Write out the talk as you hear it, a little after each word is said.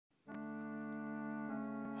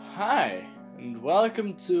Hi, and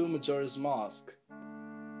welcome to Majora's Mask.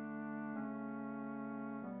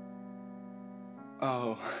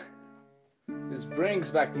 Oh, this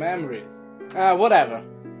brings back memories. Whatever.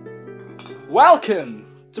 Welcome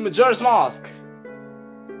to Majora's Mask!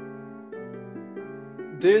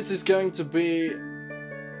 This is going to be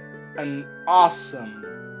an awesome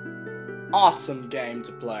game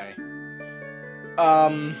to play.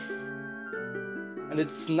 And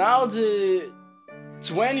it's now the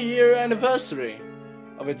 20-year anniversary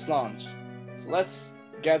of its launch. So let's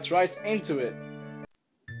get right into it.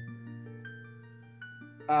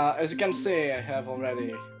 As you can see, I have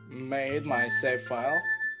already made my save file.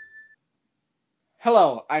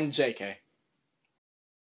 Hello, I'm JK.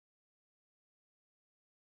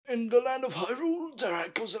 In the land of Hyrule, there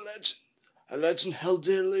echoes a legend held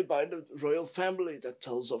dearly by the royal family that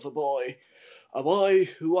tells of a boy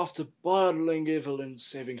who, after battling evil and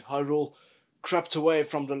saving Hyrule, crept away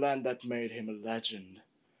from the land that made him a legend.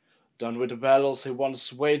 Done with the battles he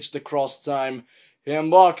once waged across time, he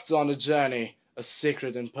embarked on a journey, a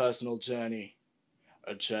secret and personal journey.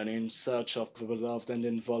 A journey in search of a beloved and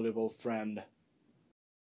invaluable friend.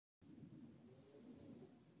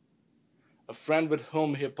 A friend with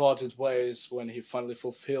whom he parted ways when he finally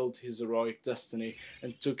fulfilled his heroic destiny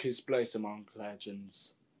and took his place among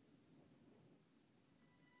legends.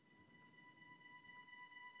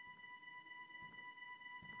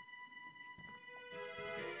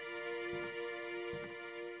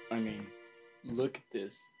 I mean, look at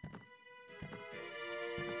this.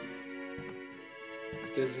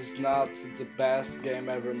 If this is not the best game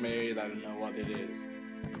ever made, I don't know what it is.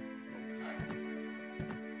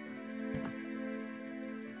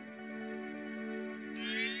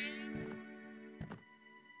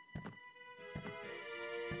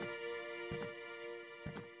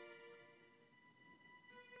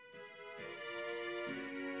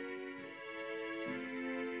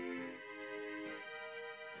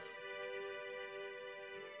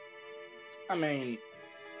 I mean,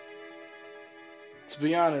 to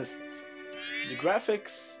be honest, the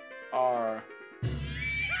graphics are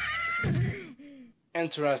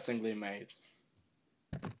interestingly made.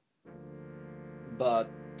 But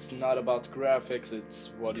it's not about graphics, it's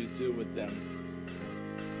what you do with them.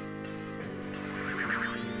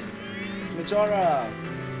 It's Majora!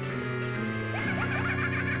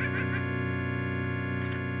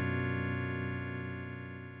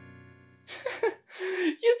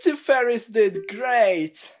 You two fairies did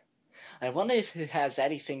great! I wonder if he has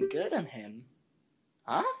anything good on him.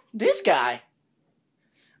 Huh? This guy?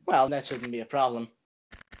 Well, that shouldn't be a problem.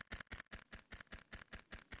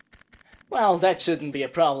 Well, that shouldn't be a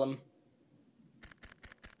problem.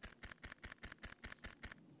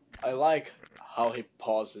 I like how he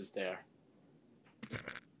pauses there.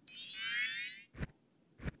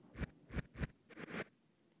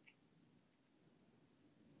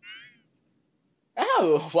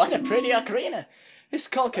 Oh, what a pretty ocarina! His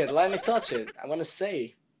skull kid, let me touch it. I wanna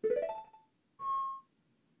see.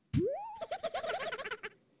 You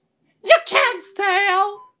can't,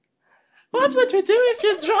 Tail! What would we do if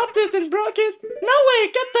you dropped it and broke it? No way,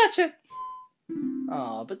 you can't touch it!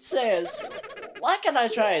 Oh, but serious, why can't I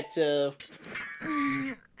try it too?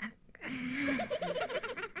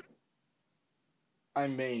 I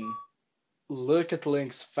mean, look at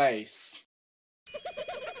Link's face.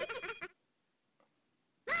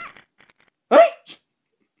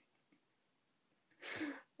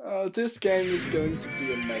 Oh, this game is going to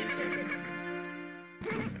be amazing.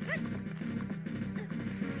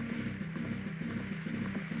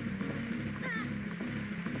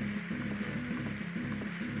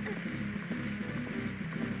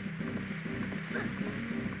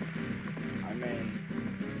 I mean,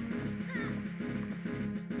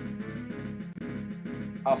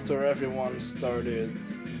 after everyone started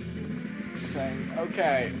saying,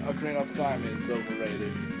 okay, Ocarina of Time is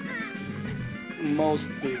overrated,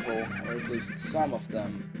 most people, or at least some of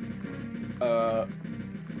them,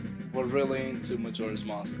 were really into Majora's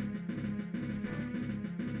Mask.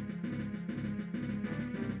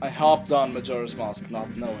 I hopped on Majora's Mask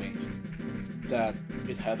not knowing that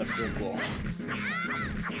it had a prequel.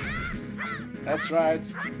 That's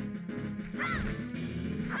right.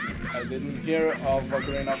 I didn't hear of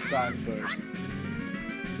Ocarina of Time first.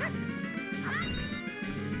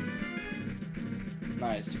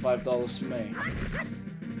 Nice, $5 for me.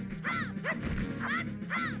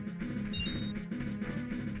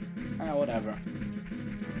 Whatever.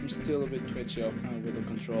 I'm still a bit twitchy up with the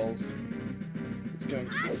controls. It's going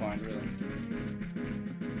to be fine, really.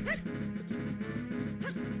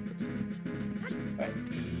 Wait.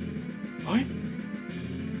 What?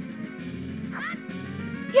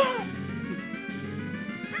 Yeah!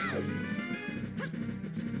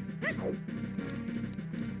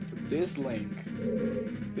 This Link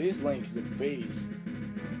is a beast.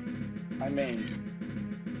 I mean,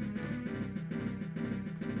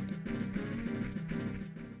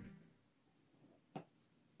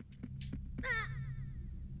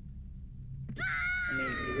 he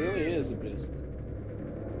really is a beast.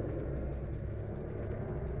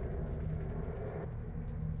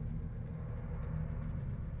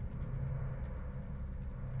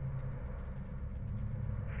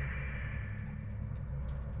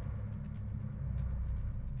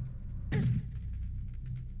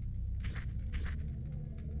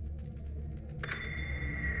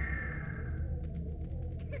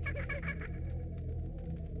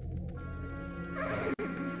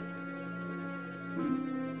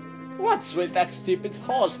 What's with that stupid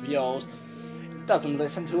horse of yours? It doesn't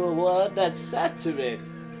listen to a word that's said to it.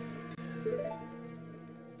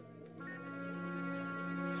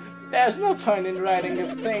 There's no point in writing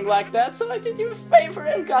a thing like that, so I did you a favor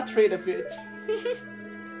and got rid of it.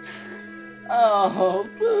 Oh,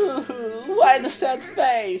 boo-hoo, why the sad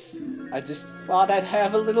face? I just thought I'd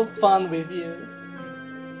have a little fun with you.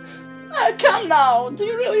 Come now, do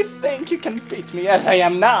you really think you can beat me as I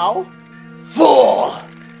am now? Fool!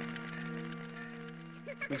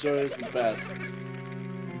 Majora is the best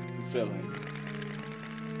villain.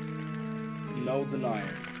 No denying.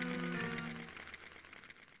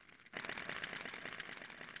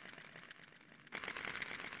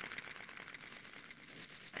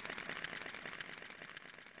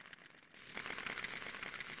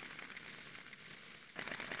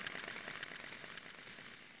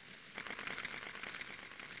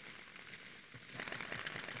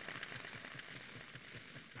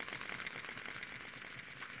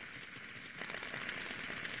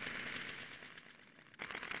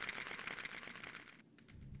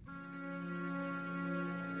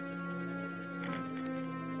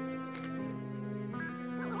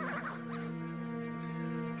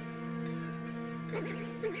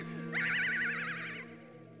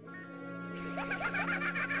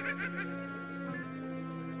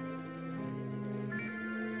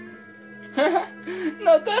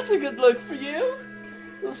 Now that's a good look for you.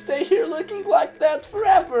 You'll stay here looking like that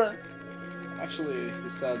forever. Actually, he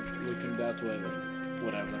said looking that way, but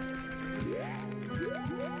whatever.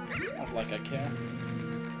 Not like I care.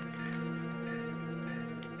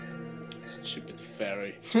 Stupid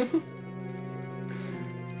fairy.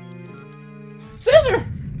 Scissor!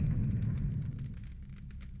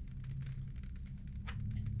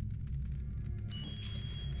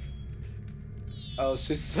 Oh,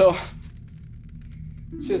 she's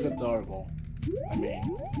adorable. I mean,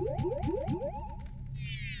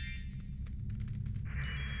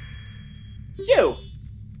 you!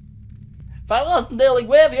 If I wasn't dealing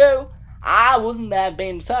with you, I wouldn't have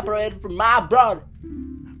been separated from my brother.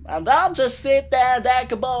 And I'll just sit there and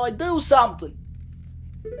Deku boy do something.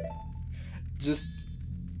 Just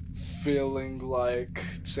feeling like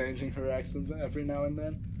changing her accent every now and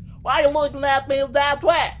then. Why are you looking at me that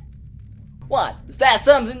way? What? Is that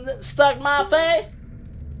something that stuck in my face?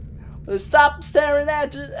 Well, stop staring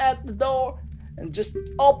at the door and just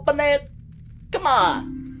open it. Come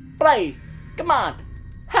on, please, come on.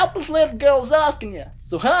 Helpless little girl's asking you,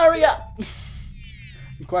 so hurry up.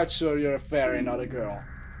 I'm quite sure you're a fairy, not a girl.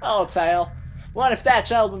 Oh, Tail, what if that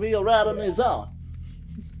child will be alright on his own?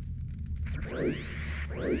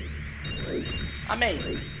 I mean,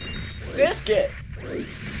 this kid.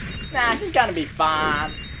 Nah, he's gonna be fine.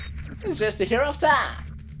 He's just a hero of time.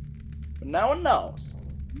 But no one knows.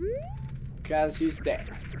 Because he's dead.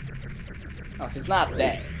 No, he's not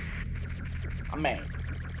dead. I mean,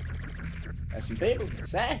 there's some people that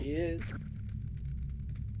say he is.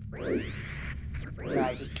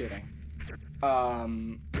 No, just kidding.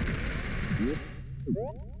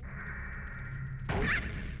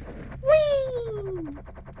 Whee!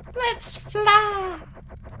 Let's fly!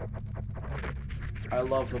 I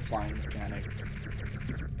love the flying mechanic.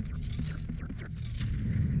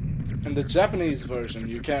 In the Japanese version,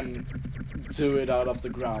 you can do it out of the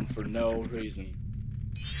ground for no reason.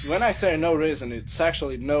 When I say no reason, it's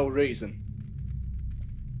actually no reason.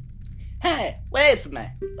 Hey, wait for me.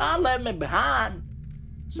 Don't leave me behind.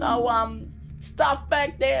 So, stuff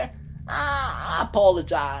back there. I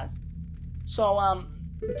apologize. So,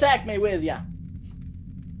 take me with ya.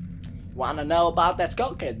 Wanna know about that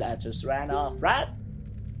skull kid that just ran off, right?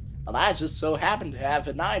 Well, I just so happen to have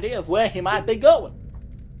an idea of where he might be going.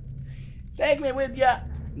 Take me with ya,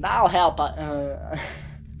 and I'll help.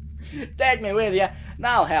 Take me with ya, and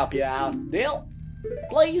I'll help you out. Deal?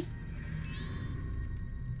 Please?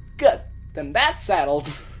 Good. Then that's settled.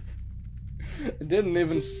 I didn't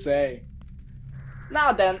even say.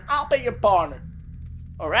 Now then, I'll be your partner.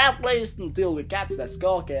 Or at least until we catch that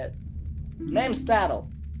skull kid. Name's Tattle.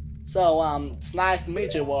 So, it's nice to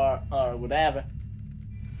meet you, or whatever.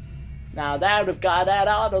 Now that we've got that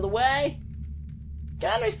out of the way,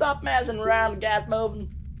 can we stop messing around and get moving?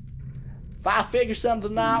 If I figure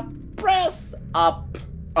something out, press up.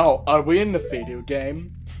 Oh, are we in the video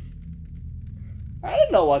game? I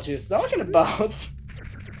don't know what she's talking about.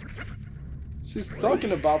 She's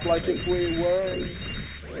talking about like if we were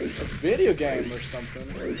in a video game or something.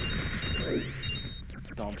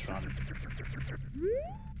 Don't run.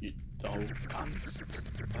 You don't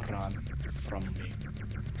run from me.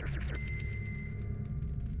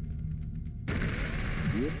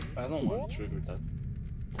 I don't want to trigger that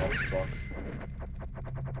text box.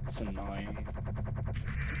 It's annoying.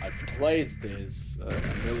 I played this a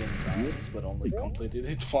million times, but only completed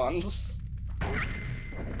it once.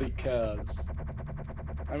 Because,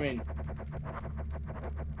 I mean,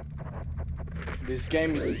 this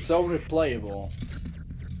game is so replayable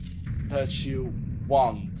that you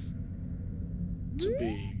want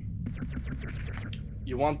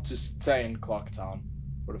to stay in Clocktown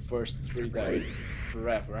for the first 3 days,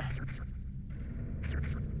 forever.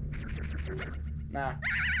 Nah.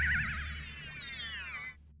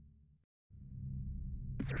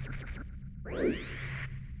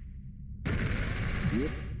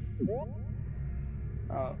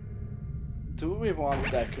 Do we want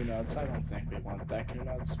Deku Nuts? I don't think we want Deku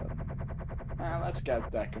Nuts, but let's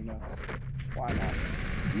get Deku Nuts. Why not?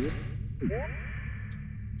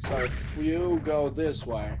 So if you go this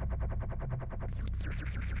way,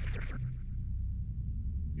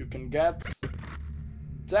 you can get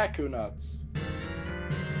Deku Nuts.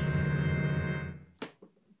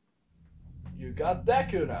 You got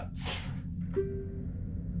Deku Nuts.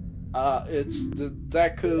 It's the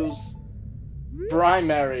Deku's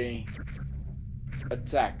primary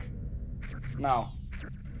attack. Now,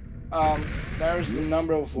 there's a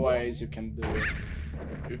number of ways you can do it.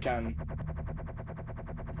 You can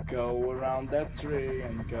go around that tree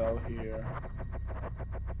and go here.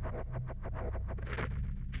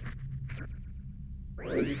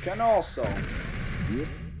 But you can also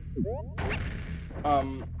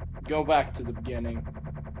go back to the beginning.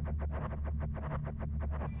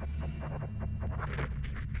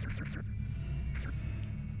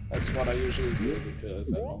 That's what I usually do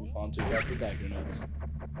because I don't want to get the Deku Nuts.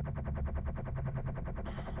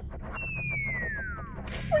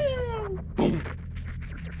 Boom!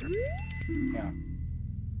 Yeah.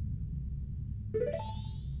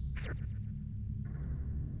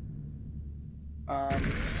 I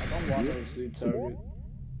don't want to see target.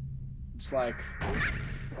 It's like,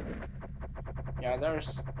 yeah,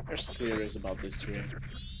 there's theories about this tree.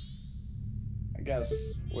 I guess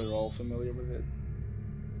we're all familiar with it.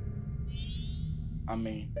 I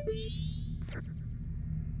mean,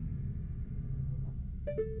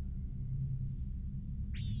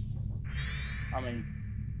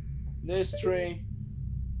 this tree,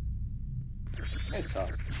 it's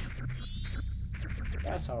us.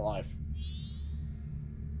 That's our life.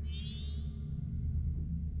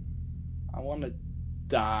 I want to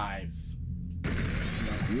dive.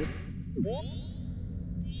 No.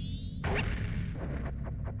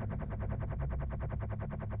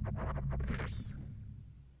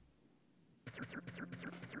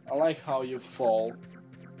 I like how you fall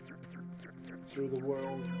through the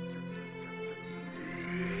world.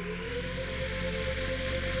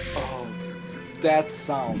 Oh, that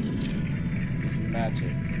sound is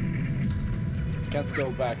magic. Can't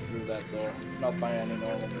go back through that door, not by any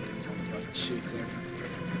normal means, only by cheating.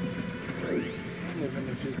 Even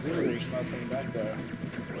if you do, there's nothing back there.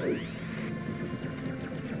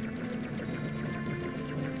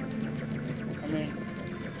 I mean,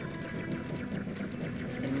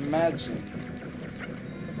 imagine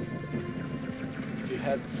if you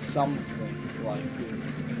had something like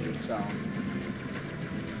this in your town.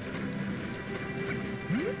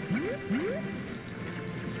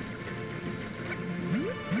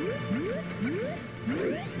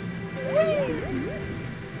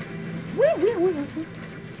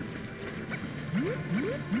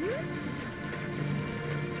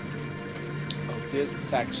 Oh, this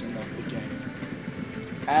section of the game is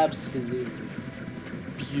absolutely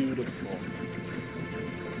beautiful.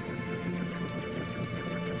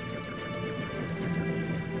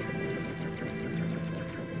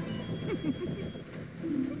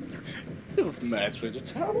 You've met with a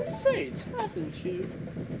terrible fate, haven't you?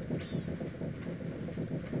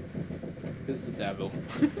 It's the devil.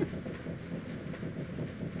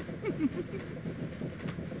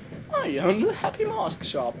 I own the Happy Mask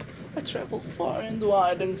shop. I travel far and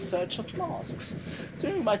wide in search of masks.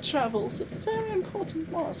 During my travels, a very important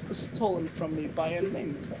mask was stolen from me by a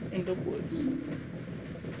nymph in the woods.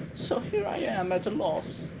 So here I am at a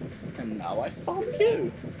loss, and now I found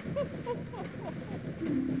you.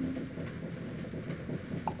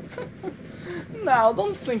 Now,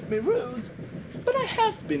 don't think me rude, but I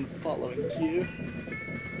have been following you.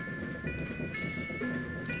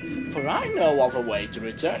 For I know of a way to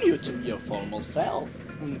return you to your former self.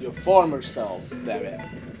 Your former self, damn it.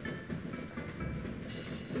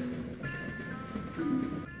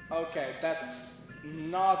 Okay, that's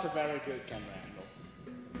not a very good camera angle.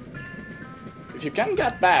 If you can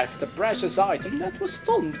get back the precious item that was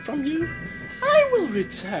stolen from you, I will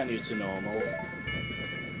return you to normal.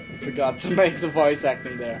 Forgot to make the voice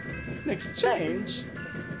acting there. In exchange,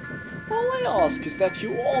 all I ask is that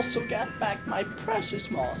you also get back my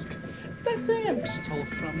precious mask that the imp stole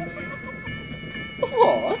from me.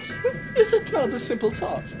 What? Is it not a simple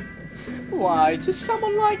task? Why, to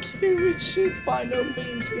someone like you, it should by no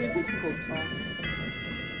means be a difficult task.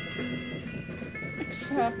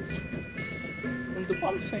 Except, and the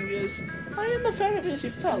one thing is, I am a very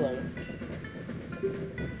busy fellow.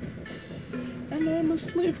 And I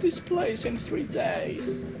must leave this place in 3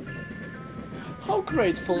 days. How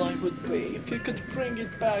grateful I would be if you could bring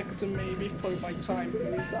it back to me before my time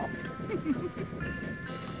is up.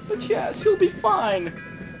 But yes, you'll be fine.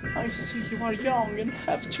 I see you are young and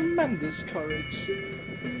have tremendous courage.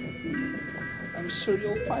 I'm sure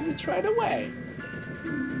you'll find it right away.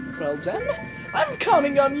 Well then, I'm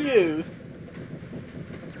counting on you.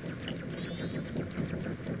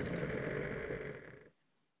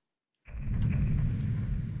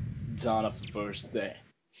 Dawn of the first day.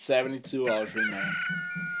 72 hours remain.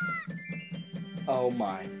 Oh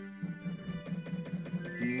my.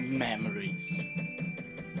 Memories.